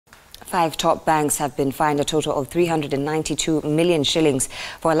5 top banks have been fined a total of 392 million shillings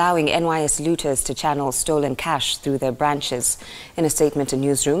for allowing NYS looters to channel stolen cash through their branches. In a statement to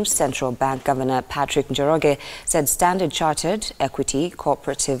newsrooms, Central Bank Governor Patrick Njoroge said Standard Chartered, Equity,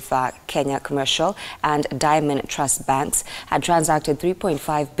 Cooperative Kenya Commercial and Diamond Trust banks had transacted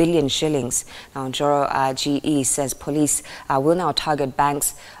 3.5 billion shillings. Now, Njoro GE says police will now target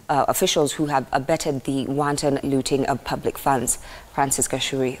banks officials who have abetted the wanton looting of public funds. Francis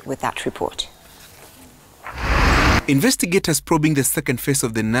Gashuri with that report. Investigators probing the second phase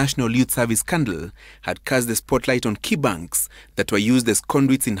of the National Youth Service scandal had cast the spotlight on key banks that were used as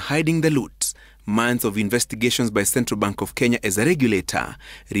conduits in hiding the loot. Months of investigations by Central Bank of Kenya as a regulator,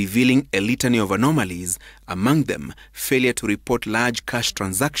 revealing a litany of anomalies, among them failure to report large cash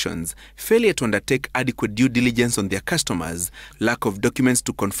transactions, failure to undertake adequate due diligence on their customers, lack of documents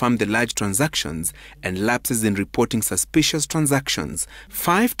to confirm the large transactions, and lapses in reporting suspicious transactions.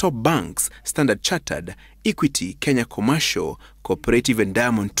 5 top banks, Standard Chartered, Equity, Kenya Commercial, Cooperative and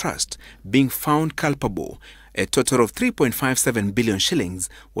Diamond Trust, being found culpable. A total of 3.57 billion shillings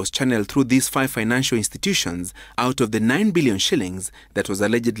was channeled through these 5 financial institutions out of the 9 billion shillings that was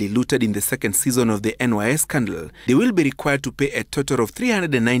allegedly looted in the second season of the NYS scandal. They will be required to pay a total of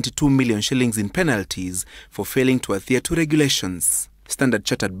 392 million shillings in penalties for failing to adhere to regulations. Standard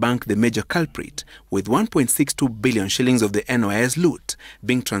Chartered Bank, the major culprit, with 1.62 billion shillings of the NYS loot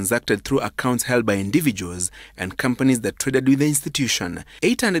being transacted through accounts held by individuals and companies that traded with the institution.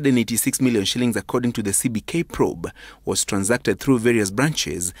 886 million shillings, according to the CBK probe, was transacted through various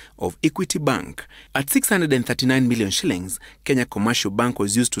branches of Equity Bank. At 639 million shillings, Kenya Commercial Bank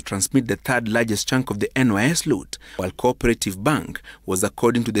was used to transmit the third largest chunk of the NYS loot, while Cooperative Bank was,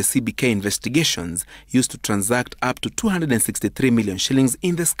 according to the CBK investigations, used to transact up to 263 million shillings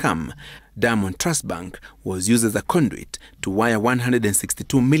in the scam. Diamond Trust Bank was used as a conduit to wire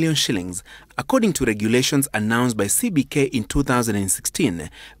 162 million shillings. According to regulations announced by CBK in 2016,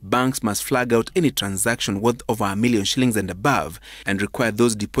 banks must flag out any transaction worth over $1 million shillings and above and require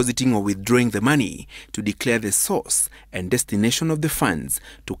those depositing or withdrawing the money to declare the source and destination of the funds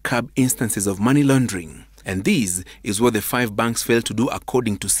to curb instances of money laundering. And this is what the 5 banks failed to do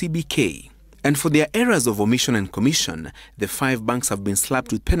according to CBK. And for their errors of omission and commission, the 5 banks have been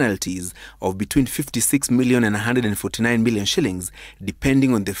slapped with penalties of between 56 million and 149 million shillings,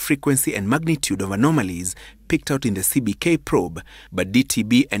 depending on the frequency and magnitude of anomalies picked out in the CBK probe. But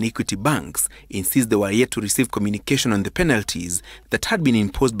DTB and Equity banks insist they were yet to receive communication on the penalties that had been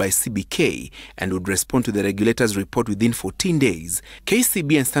imposed by CBK and would respond to the regulator's report within 14 days.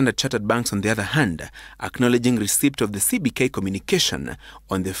 KCB and Standard Chartered banks, on the other hand, acknowledging receipt of the CBK communication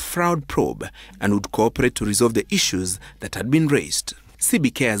on the fraud probe and would cooperate to resolve the issues that had been raised.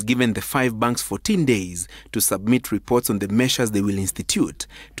 CBK has given the 5 banks 14 days to submit reports on the measures they will institute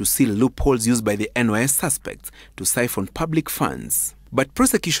to seal loopholes used by the NYS suspects to siphon public funds. But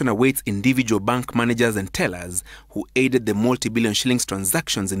prosecution awaits individual bank managers and tellers who aided the multi-billion shillings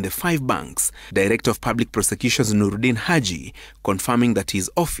transactions in the 5 banks. Director of Public Prosecutions Nuruddin Haji confirming that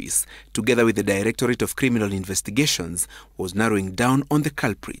his office, together with the Directorate of Criminal Investigations, was narrowing down on the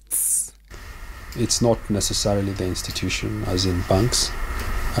culprits. It's not necessarily the institution, as in banks.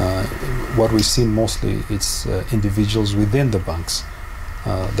 What we've seen mostly, it's individuals within the banks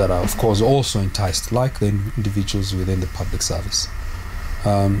that are, of course, also enticed, like the individuals within the public service.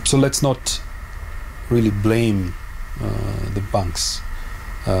 So let's not really blame the banks.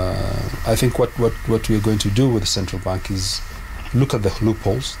 I think what we are going to do with the central bank is look at the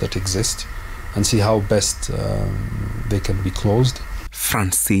loopholes that exist and see how best they can be closed.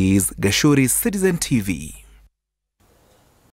 Francis Gashuri, Citizen TV.